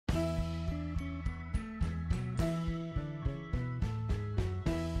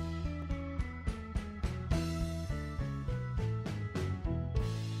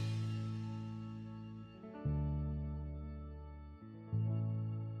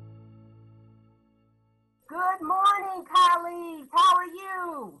Good morning, colleagues. How are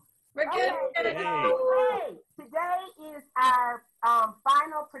you? We're good. Hey, today is our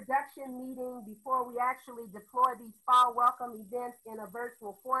final production meeting before we actually deploy these fall welcome events in a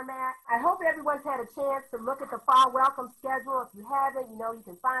virtual format. I hope everyone's had a chance to look at the fall welcome schedule. If you haven't, you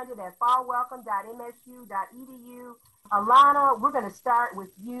can find it at fallwelcome.msu.edu. Alana, we're going to start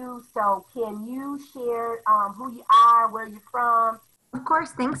with you. So can you share who you are, where you're from? Of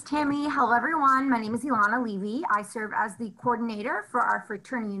course. Thanks, Tammy. Hello, everyone. My name is Ilana Levy. I serve as the coordinator for our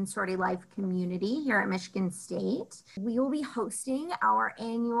fraternity and sorority life community here at Michigan State. We will be hosting our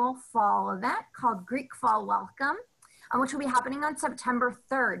annual fall event called Greek Fall Welcome, which will be happening on September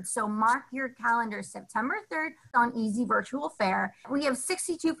 3rd. So mark your calendar, September 3rd on Easy Virtual Fair. We have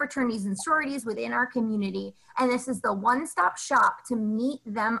 62 fraternities and sororities within our community, and this is the one-stop shop to meet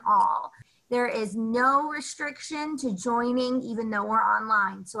them all. There is no restriction to joining, even though we're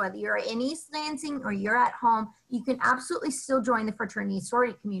online. So whether you're in East Lansing or you're at home, you can absolutely still join the fraternity and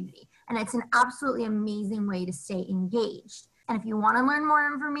sorority community. And it's an absolutely amazing way to stay engaged. And if you want to learn more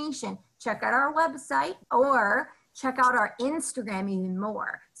information, check out our website or check out our Instagram even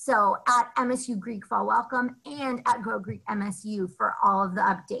more. So at MSU Greek Fall Welcome and at Go Greek MSU for all of the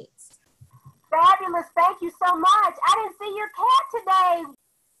updates. Fabulous. Thank you so much. I didn't see your cat today.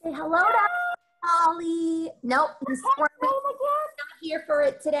 Say hello to Holly. Nope, he's not here for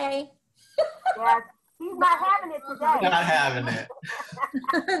it today. Yes, he's not having it today. Not having it.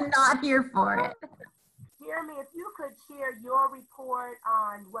 Not here for it. Jeremy, if you could share your report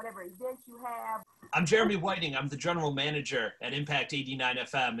on whatever events you have. I'm Jeremy Whiting. I'm the general manager at Impact 89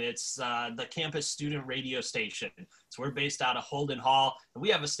 FM. It's the campus student radio station. So we're based out of Holden Hall, and we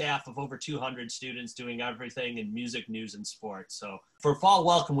have a staff of over 200 students doing everything in music, news, and sports. So for Fall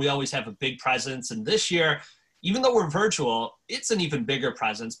Welcome, we always have a big presence. And this year, even though we're virtual, it's an even bigger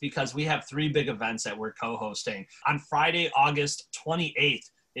presence because we have 3 big events that we're co-hosting. On Friday, August 28th,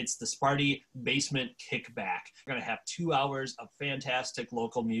 it's the Sparty Basement Kickback. We're going to have 2 hours of fantastic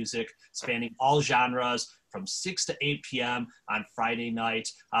local music spanning all genres from 6 to 8 p.m. on Friday night.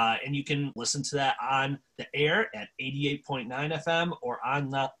 And you can listen to that on the air at 88.9 FM or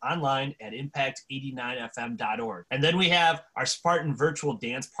online at impact89fm.org. And then we have our Spartan Virtual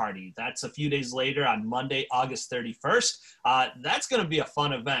Dance Party. That's a few days later on Monday, August 31st. That's going to be a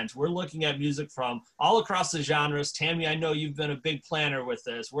fun event. We're looking at music from all across the genres. Tammy, I know you've been a big planner with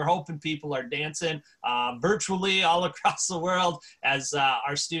this. We're hoping people are dancing virtually all across the world as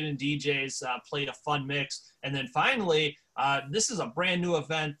our student DJs played a fun mix. And then finally, this is a brand new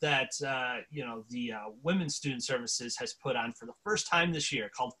event that, the Women's Student Services has put on for the first time this year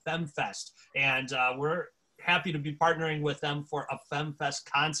called FemFest. And we're happy to be partnering with them for a FemFest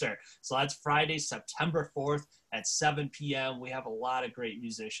concert. So that's Friday, September 4th at 7 p.m. We have a lot of great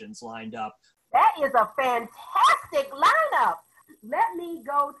musicians lined up. That is a fantastic lineup. Let me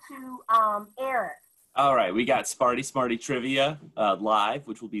go to Eric. All right, we got Smarty Trivia live,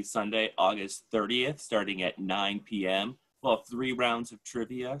 which will be Sunday, August 30th, starting at 9 p.m. We'll have 3 rounds of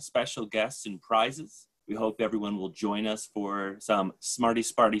trivia, special guests, and prizes. We hope everyone will join us for some Smarty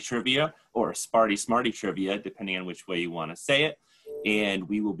Trivia or Smarty Trivia, depending on which way you want to say it. And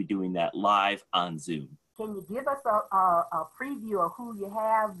we will be doing that live on Zoom. Can you give us a preview of who you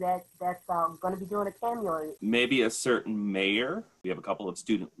have that's going to be doing a cameo? Maybe a certain mayor. We have a couple of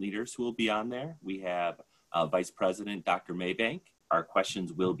student leaders who will be on there. We have Vice President Dr. Maybank. Our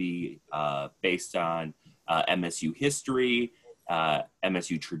questions will be based on MSU history,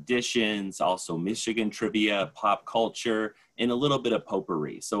 MSU traditions, also Michigan trivia, pop culture, and a little bit of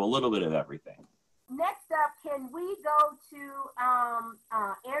potpourri. So a little bit of everything. Next up, can we go to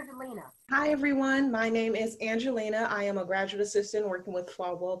Angelina? Hi, everyone. My name is Angelina. I am a graduate assistant working with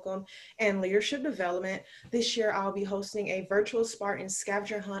Fall Welcome and Leadership Development. This year, I'll be hosting a virtual Spartan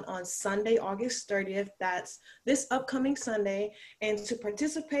scavenger hunt on Sunday, August 30th. That's this upcoming Sunday. And to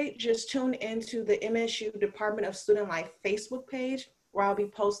participate, just tune into the MSU Department of Student Life Facebook page, where I'll be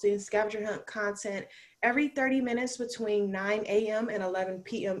posting scavenger hunt content every 30 minutes between 9 a.m. and 11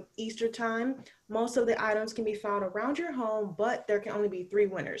 p.m. Eastern Time. Most of the items can be found around your home, but there can only be 3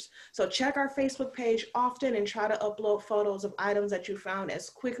 winners. So check our Facebook page often and try to upload photos of items that you found as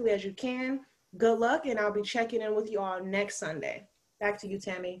quickly as you can. Good luck, and I'll be checking in with you all next Sunday. Back to you,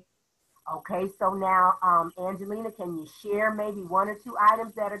 Tammy. Okay, so now, Angelina, can you share maybe 1 or 2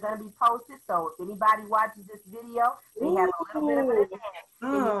 items that are going to be posted? So if anybody watches this video, they have a little bit of an advantage.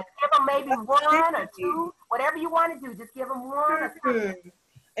 Can you just give them maybe 1 or 2, whatever you want to do, just give them 1 or something.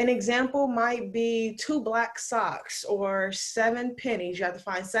 An example might be 2 black socks or 7 pennies. You have to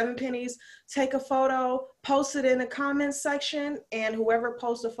find 7 pennies, take a photo, post it in the comments section, and whoever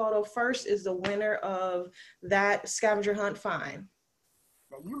posts a photo first is the winner of that scavenger hunt find.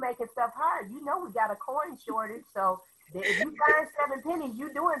 Now you making stuff hard. You know we got a coin shortage, so if you find 7 pennies,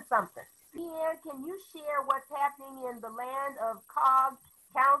 you doing something. Pierre, can you share what's happening in the land of COGS,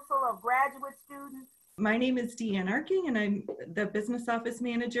 Council of Graduate Students? My name is Deanne Arking, and I'm the Business Office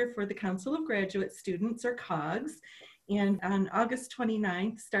Manager for the Council of Graduate Students, or COGS. And on August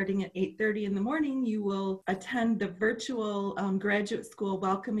 29th, starting at 8:30 in the morning, you will attend the virtual Graduate School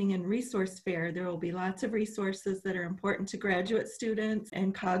Welcoming and Resource Fair. There will be lots of resources that are important to graduate students,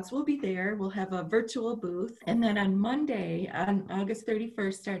 and COGS will be there. We'll have a virtual booth. And then on Monday, on August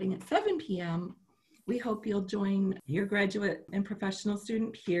 31st, starting at 7 p.m., we hope you'll join your graduate and professional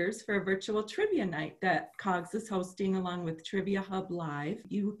student peers for a virtual trivia night that COGS is hosting along with Trivia Hub Live.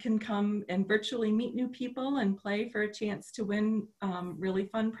 You can come and virtually meet new people and play for a chance to win really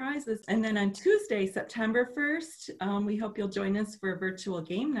fun prizes. And then on Tuesday, September 1st, we hope you'll join us for a virtual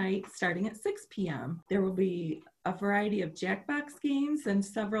game night starting at 6 p.m. There will be a variety of Jackbox games and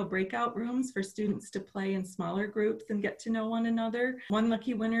several breakout rooms for students to play in smaller groups and get to know one another. One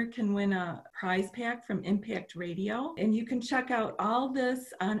lucky winner can win a prize pack from Impact Radio. And you can check out all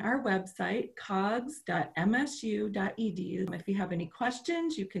this on our website, cogs.msu.edu. If you have any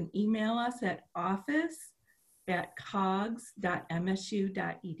questions, you can email us at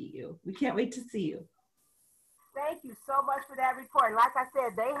office@cogs.msu.edu. We can't wait to see you. Thank you so much for that report. Like I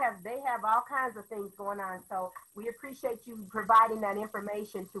said, they have all kinds of things going on, so we appreciate you providing that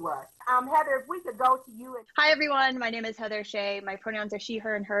information to us. Heather, if we could go to you. Hi, everyone. My name is Heather Shea. My pronouns are she,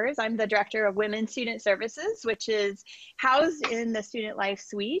 her, and hers. I'm the Director of Women's Student Services, which is housed in the Student Life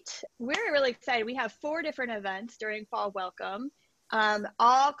Suite. We're really excited. We have 4 different events during Fall Welcome,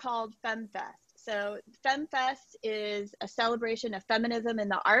 all called FemFest. So FemFest is a celebration of feminism in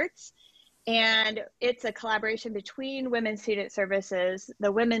the arts. And it's a collaboration between Women's Student Services,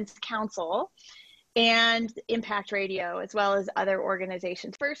 the Women's Council, and Impact Radio, as well as other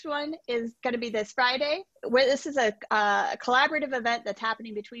organizations. First one is going to be this Friday, where this is a collaborative event that's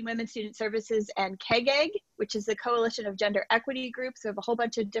happening between Women's Student Services and KEGEG, which is the Coalition of Gender Equity Groups. We have a whole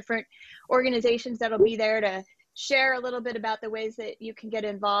bunch of different organizations that'll be there to share a little bit about the ways that you can get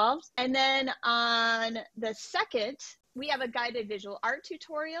involved. And then on the 2nd, we have a guided visual art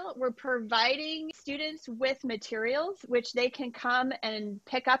tutorial. We're providing students with materials, which they can come and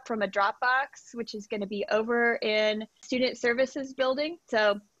pick up from a Dropbox, which is going to be over in Student Services building.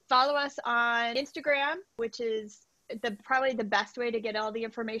 So follow us on Instagram, which is probably the best way to get all the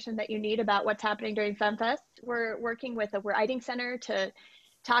information that you need about what's happening during FemFest. We're working with a writing center to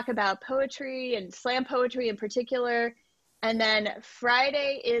talk about poetry and slam poetry in particular. And then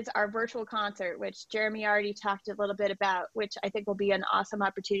Friday is our virtual concert, which Jeremy already talked a little bit about, which I think will be an awesome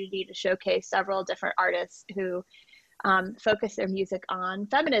opportunity to showcase several different artists who focus their music on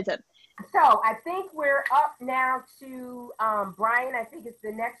feminism. So I think we're up now to Brian. I think it's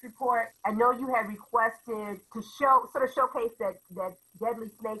the next report. I know you had requested to showcase that deadly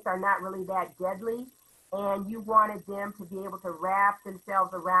snakes are not really that deadly, and you wanted them to be able to wrap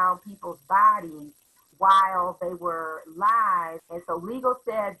themselves around people's bodies while they were live. And so legal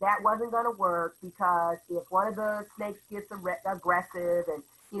said that wasn't going to work because if one of the snakes gets aggressive and,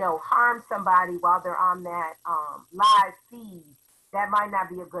 harms somebody while they're on that live feed, that might not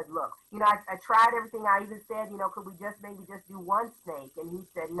be a good look. I tried everything. I even said, could we maybe just do one snake? And he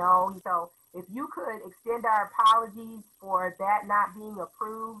said no. So if you could extend our apologies for that not being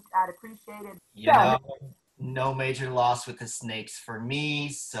approved, I'd appreciate it. No major loss with the snakes for me,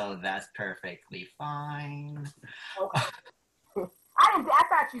 so that's perfectly fine. Okay. I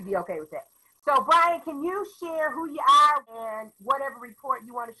thought you'd be okay with that. So, Brian, can you share who you are and whatever report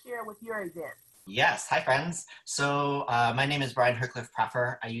you want to share with your event? Yes. Hi, friends. So my name is Brian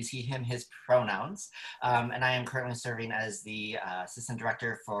Hercliffe-Praffer. I use he, him, his pronouns, and I am currently serving as the Assistant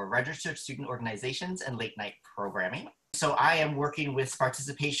Director for Registered Student Organizations and Late Night Programming. So I am working with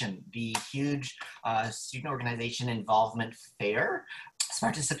Sparticipation, the huge student organization involvement fair.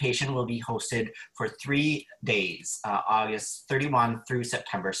 Sparticipation will be hosted for 3 days, August 31 through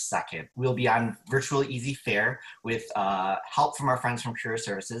September 2nd. We'll be on Virtual Easy Fair with help from our friends from Pure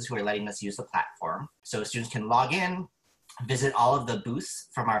Services who are letting us use the platform. So students can log in, visit all of the booths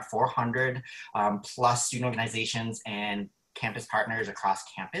from our 400 plus student organizations and campus partners across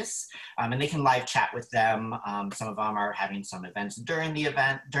campus, and they can live chat with them. Some of them are having some events during the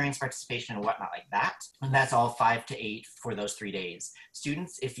event, during Sparticipation and whatnot like that. And that's all 5 to 8 for those 3 days.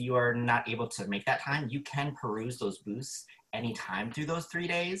 Students, if you are not able to make that time, you can peruse those booths anytime through those 3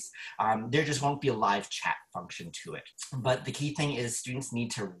 days. There just won't be a live chat function to it. But the key thing is students need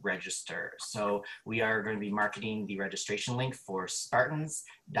to register. So we are going to be marketing the registration link for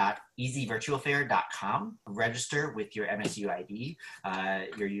spartans.easyvirtualfair.com. Register with your MSU ID,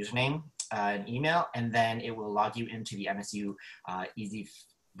 your username, and email, and then it will log you into the MSU Easy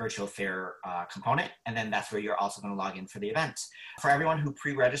Virtual Fair component, and then that's where you're also going to log in for the event. For everyone who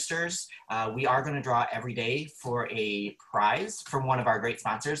pre-registers, we are going to draw every day for a prize from one of our great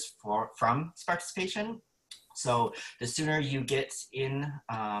sponsors from Sparkticipation. So the sooner you get in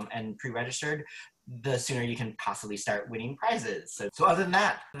and pre-registered, the sooner you can possibly start winning prizes. So other than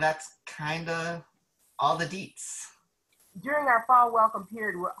that, that's kind of all the deets. During our fall welcome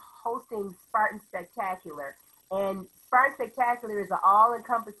period, we're hosting Spartan Spectacular. And Spartan Spectacular is an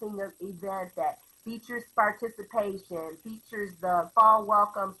all-encompassing event that features participation, features the fall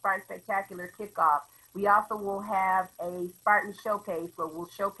welcome Spartan Spectacular kickoff. We also will have a Spartan showcase where we'll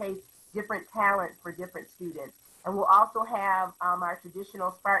showcase different talent for different students. And we'll also have our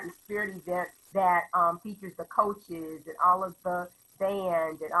traditional Spartan Spirit event that features the coaches and all of the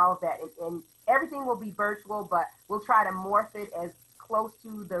band and all of that. And everything will be virtual, but we'll try to morph it as close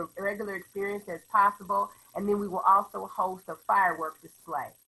to the regular experience as possible. And then we will also host a fireworks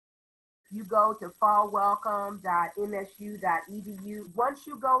display. You go to fallwelcome.msu.edu. Once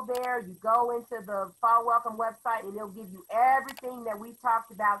you go there, you go into the Fall Welcome website and it'll give you everything that we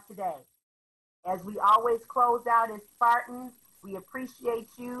talked about today. As we always close out as Spartans, we appreciate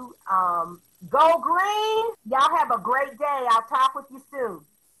you. Go green. Y'all have a great day. I'll talk with you soon.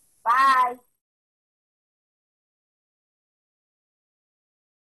 Bye.